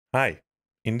Hi,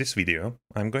 in this video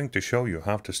I'm going to show you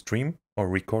how to stream or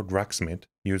record Rocksmith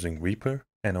using Reaper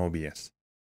and OBS.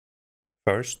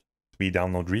 First, we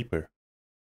download Reaper.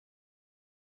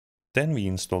 Then we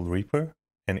install Reaper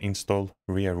and install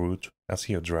ReaRoute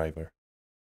ASIO driver.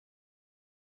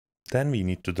 Then we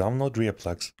need to download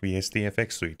ReaPlug's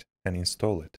VSTFX suite and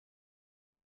install it.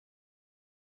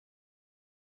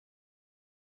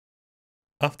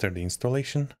 After the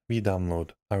installation, we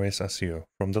download ASIO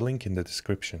from the link in the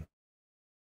description.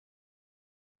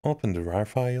 Open the RAR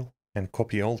file and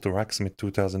copy all to Rocksmith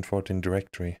 2014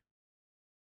 directory.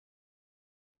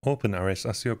 Open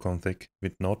ASIO config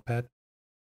with Notepad.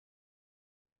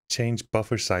 Change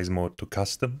buffer size mode to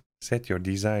custom. Set your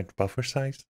desired buffer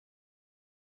size.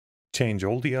 Change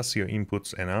all the ASIO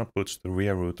inputs and outputs to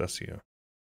ReaRoute ASIO.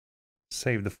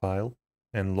 Save the file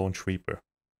and launch Reaper.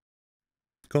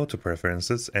 Go to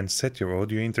Preferences and set your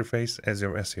audio interface as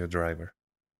your ASIO driver.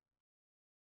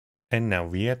 And now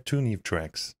we add two new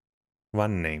tracks,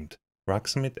 one named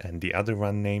Rocksmith and the other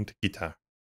one named Guitar.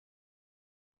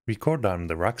 Record on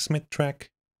the Rocksmith track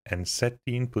and set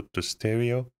the input to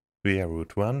stereo,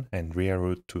 ReaRoute 1 and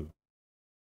ReaRoute 2.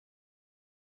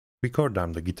 Record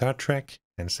on the guitar track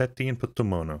and set the input to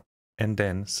mono, and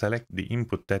then select the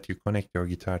input that you connect your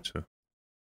guitar to.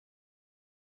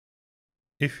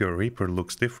 If your Reaper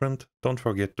looks different, don't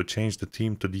forget to change the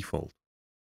theme to default.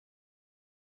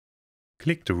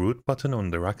 Click the root button on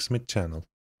the Rocksmith channel.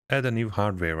 Add a new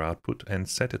hardware output and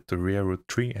set it to ReaRoute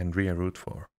 3 and ReaRoute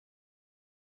 4.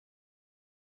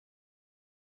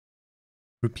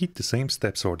 Repeat the same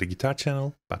steps for the guitar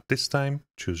channel, but this time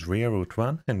choose ReaRoute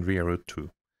 1 and ReaRoute 2.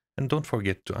 And don't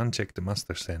forget to uncheck the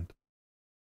master send.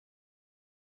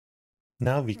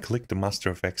 Now we click the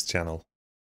Master FX channel.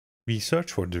 We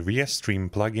search for the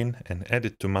ReaStream plugin and add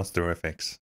it to Master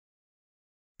FX.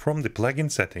 From the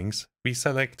plugin settings, we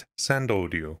select Send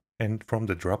Audio, and from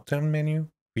the drop-down menu,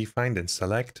 we find and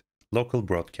select Local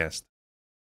Broadcast.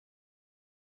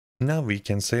 Now we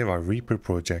can save our Reaper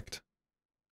project.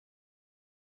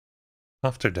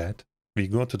 After that, we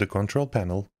go to the control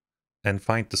panel and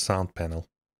find the sound panel.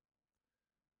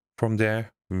 From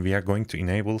there, we are going to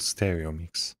enable stereo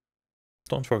mix.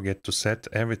 Don't forget to set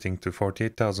everything to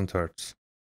 48,000 Hz.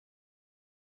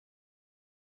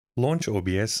 Launch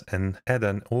OBS and add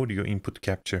an audio input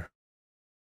capture.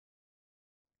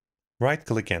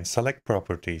 Right-click and select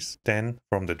Properties, then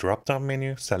from the drop-down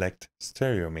menu select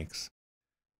Stereo Mix.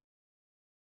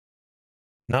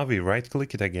 Now we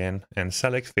right-click it again and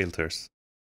select Filters.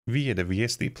 We add a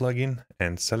VST plugin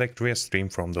and select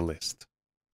ReaStream from the list.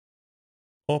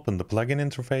 Open the plugin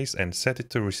interface and set it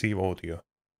to receive audio.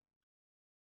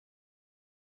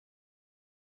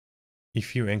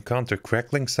 If you encounter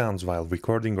crackling sounds while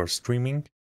recording or streaming,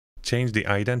 change the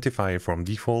identifier from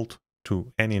default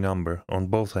to any number on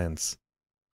both ends.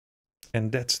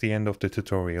 And that's the end of the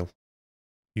tutorial.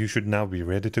 You should now be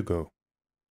ready to go.